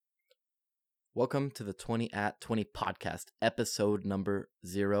Welcome to the 20 at 20 podcast, episode number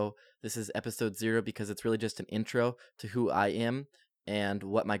 0. This is episode 0 because it's really just an intro to who I am and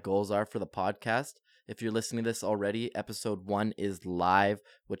what my goals are for the podcast. If you're listening to this already, episode 1 is live,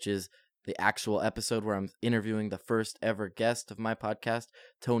 which is the actual episode where I'm interviewing the first ever guest of my podcast,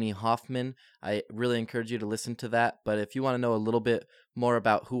 Tony Hoffman. I really encourage you to listen to that. But if you want to know a little bit more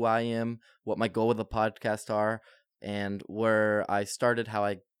about who I am, what my goal with the podcast are, and where I started, how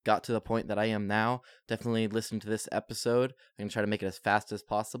I got to the point that I am now, definitely listen to this episode. I'm going to try to make it as fast as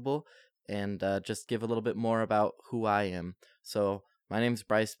possible and just give a little bit more about who I am. So my name's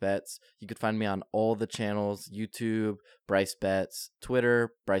Bryce Betts. You could find me on all the channels: YouTube, Bryce Betts;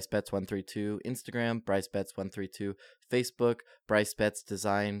 Twitter, Bryce Betts 132; Instagram, Bryce Betts 132; Facebook, Bryce Betts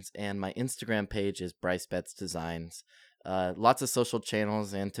Designs; and my Instagram page is Bryce Betts Designs. Lots of social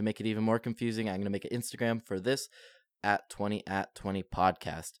channels, and to make it even more confusing, I'm going to make an Instagram for this at 20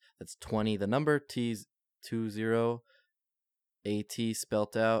 podcast. That's 20 the number, T's 20 AT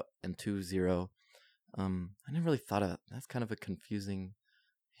spelt out, and 20. I never really thought of that's kind of a confusing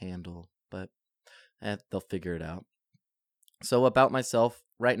handle, but they'll figure it out. So about myself,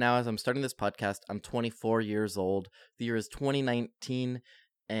 right now as I'm starting this podcast, I'm 24 years old. The year is 2019,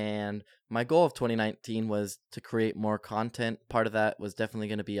 and my goal of 2019 was to create more content. Part of that was definitely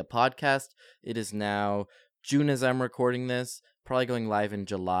going to be a podcast. It is now June as I'm recording this, probably going live in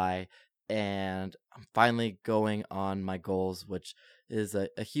July, and I'm finally going on my goals, which is a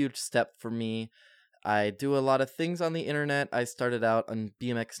huge step for me. I do a lot of things on the internet. I started out on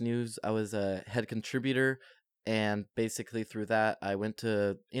BMX News. I was a head contributor, and basically through that, I went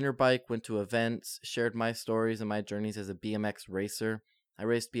to Interbike, went to events, shared my stories and my journeys as a BMX racer. I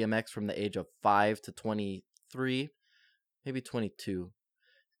raced BMX from the age of 5 to 23, maybe 22.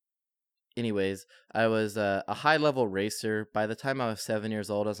 Anyways, I was a high-level racer. By the time I was 7 years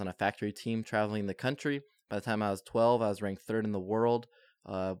old, I was on a factory team traveling the country. By the time I was 12, I was ranked 3rd in the world.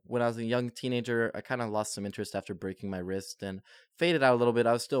 When I was a young teenager, I kind of lost some interest after breaking my wrist and faded out a little bit.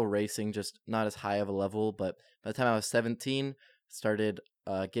 I was still racing, just not as high of a level. But by the time I was 17, started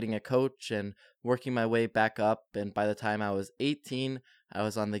getting a coach and working my way back up. And by the time I was 18, I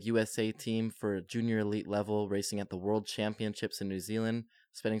was on the USA team for junior elite level, racing at the World Championships in New Zealand,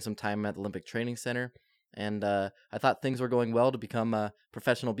 spending some time at the Olympic Training Center. And I thought things were going well to become a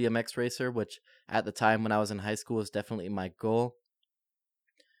professional BMX racer, which at the time when I was in high school was definitely my goal.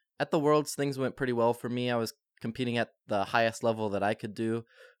 At the Worlds, things went pretty well for me. I was competing at the highest level that I could do.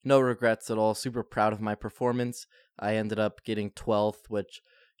 No regrets at all. Super proud of my performance. I ended up getting 12th, which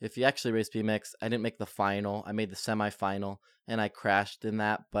if you actually race BMX, I didn't make the final. I made the semifinal, and I crashed in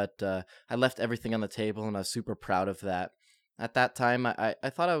that, but I left everything on the table, and I was super proud of that. At that time, I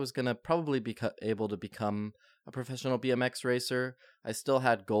thought I was going to probably be able to become a professional BMX racer. I still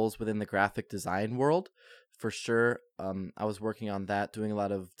had goals within the graphic design world, for sure. I was working on that, doing a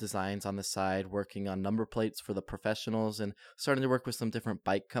lot of designs on the side, working on number plates for the professionals, and starting to work with some different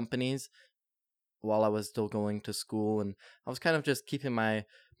bike companies while I was still going to school. And I was kind of just keeping my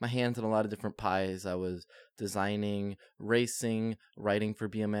hands in a lot of different pies. I was designing, racing, writing for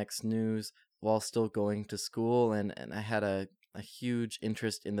BMX News while still going to school, and I had a huge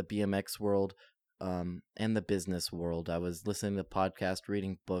interest in the BMX world and the business world. I was listening to podcasts,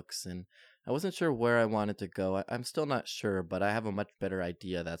 reading books, and I wasn't sure where I wanted to go. I'm still not sure, but I have a much better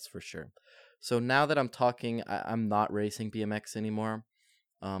idea, that's for sure. So now that I'm talking, I'm not racing BMX anymore.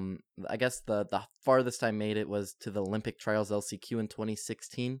 I guess the farthest I made it was to the Olympic Trials LCQ in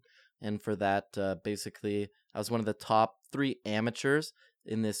 2016. And for that, basically, I was one of the top 3 amateurs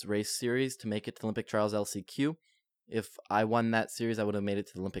in this race series to make it to the Olympic Trials LCQ. If I won that series, I would have made it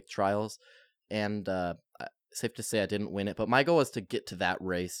to the Olympic Trials. And safe to say I didn't win it, but my goal was to get to that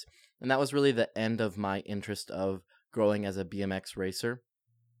race. And that was really the end of my interest of growing as a BMX racer.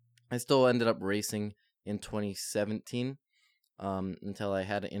 I still ended up racing in 2017 until I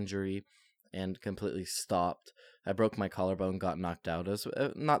had an injury and completely stopped. I broke my collarbone, got knocked out. It was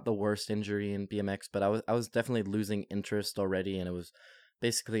not the worst injury in BMX, but I was definitely losing interest already, and it was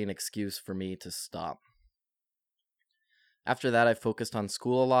basically an excuse for me to stop. After that, I focused on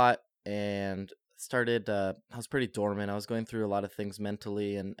school a lot and started, I was pretty dormant. I was going through a lot of things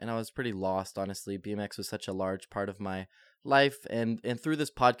mentally, and I was pretty lost, honestly. BMX was such a large part of my life, and through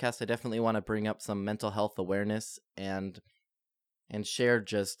this podcast, I definitely want to bring up some mental health awareness and share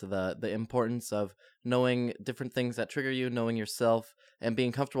just the importance of knowing different things that trigger you, knowing yourself, and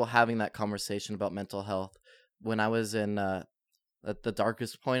being comfortable having that conversation about mental health. When I was in at the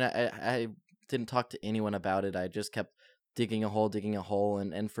darkest point, I didn't talk to anyone about it. I just kept digging a hole,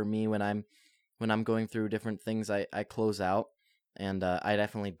 and for me, when I'm going through different things, I close out. and I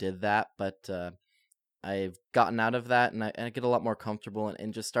definitely did that, but I've gotten out of that, and I get a lot more comfortable,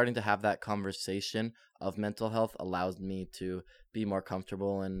 and just starting to have that conversation of mental health allows me to be more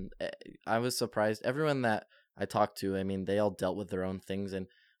comfortable. And I was surprised. Everyone that I talked to, I mean, they all dealt with their own things and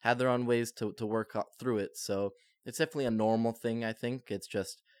had their own ways to work through it. So it's definitely a normal thing, I think. It's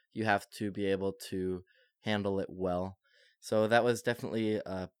just you have to be able to handle it well. So that was definitely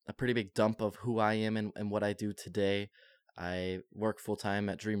a pretty big dump of who I am and what I do today. I work full time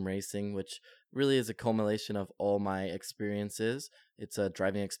at Dream Racing, which really is a culmination of all my experiences. It's a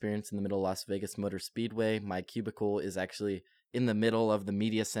driving experience in the middle of Las Vegas Motor Speedway. My cubicle is actually in the middle of the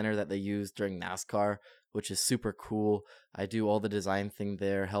media center that they use during NASCAR, which is super cool. I do all the design thing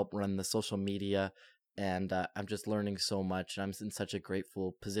there, help run the social media, and I'm just learning so much. I'm in such a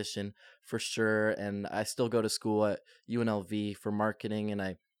grateful position for sure. And I still go to school at UNLV for marketing,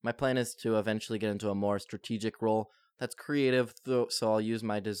 and my plan is to eventually get into a more strategic role that's creative. So I'll use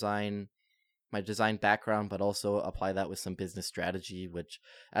my design background, but also apply that with some business strategy, which,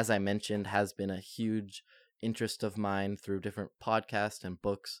 as I mentioned, has been a huge interest of mine through different podcasts and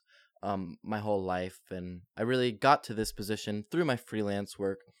books my whole life. And I really got to this position through my freelance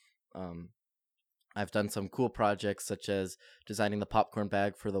work. Um, I've done some cool projects, such as designing the popcorn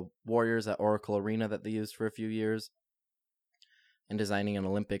bag for the Warriors at Oracle Arena that they used for a few years, and designing an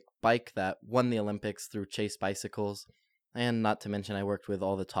Olympic bike that won the Olympics through Chase Bicycles. And not to mention, I worked with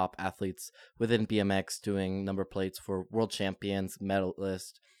all the top athletes within BMX doing number plates for world champions,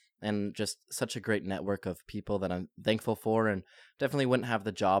 medalists, and just such a great network of people that I'm thankful for, and definitely wouldn't have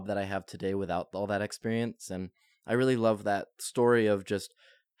the job that I have today without all that experience. And I really love that story of just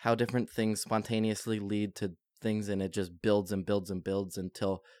how different things spontaneously lead to things, and it just builds and builds and builds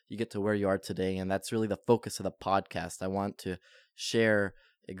until you get to where you are today. And that's really the focus of the podcast. I want to share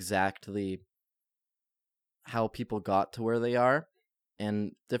exactly how people got to where they are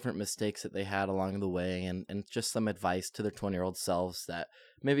and different mistakes that they had along the way, and just some advice to their 20-year-old selves that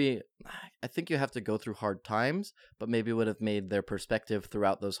maybe I think you have to go through hard times, but maybe would have made their perspective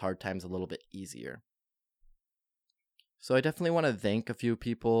throughout those hard times a little bit easier. So I definitely want to thank a few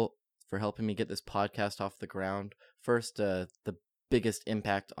people for helping me get this podcast off the ground. First, the biggest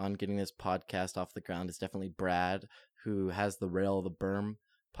impact on getting this podcast off the ground is definitely Brad, who has the Rail the Berm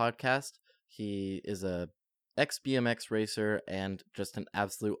podcast. He is a ex-BMX racer and just an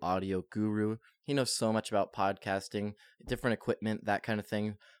absolute audio guru. He knows so much about podcasting, different equipment, that kind of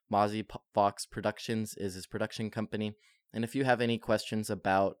thing. Mozzie Fox Productions is his production company. And if you have any questions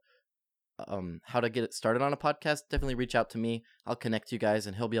about how to get it started on a podcast, definitely reach out to me. I'll connect you guys,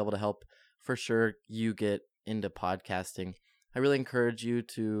 and he'll be able to help for sure you get into podcasting. I really encourage you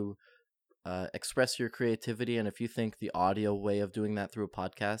to express your creativity, and if you think the audio way of doing that through a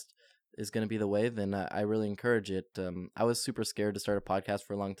podcast is going to be the way, then I really encourage it. I was super scared to start a podcast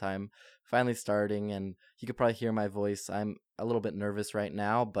for a long time, finally starting, and you could probably hear my voice. I'm a little bit nervous right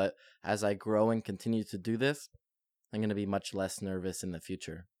now, but as I grow and continue to do this, I'm going to be much less nervous in the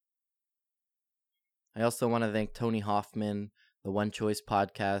future. I also want to thank Tony Hoffman, the One Choice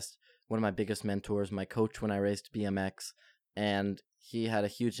podcast, one of my biggest mentors, my coach when I raced BMX, and he had a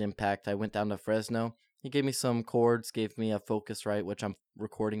huge impact. I went down to Fresno. He gave me some chords, gave me a Focusrite, which I'm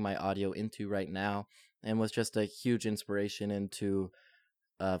recording my audio into right now, and was just a huge inspiration into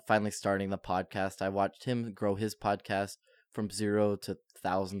finally starting the podcast. I watched him grow his podcast from 0 to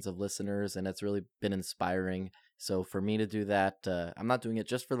thousands of listeners, and it's really been inspiring. So for me to do that, I'm not doing it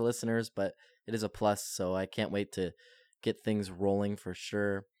just for the listeners, but it is a plus, so I can't wait to get things rolling for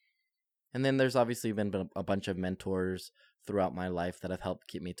sure. And then there's obviously been a bunch of mentors throughout my life that have helped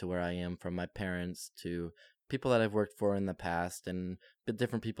keep me to where I am, from my parents to people that I've worked for in the past, and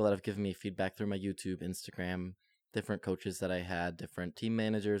different people that have given me feedback through my YouTube, Instagram, different coaches that I had, different team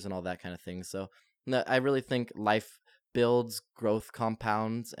managers, and all that kind of thing. So I really think life builds, growth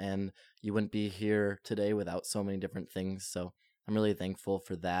compounds, and you wouldn't be here today without so many different things. So I'm really thankful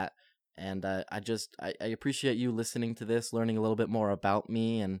for that. And I appreciate you listening to this, learning a little bit more about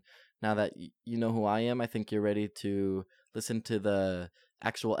me. And now that you know who I am, I think you're ready to listen to the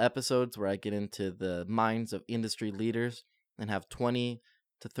actual episodes where I get into the minds of industry leaders and have 20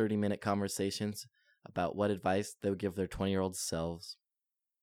 to 30-minute conversations about what advice they would give their 20-year-old selves.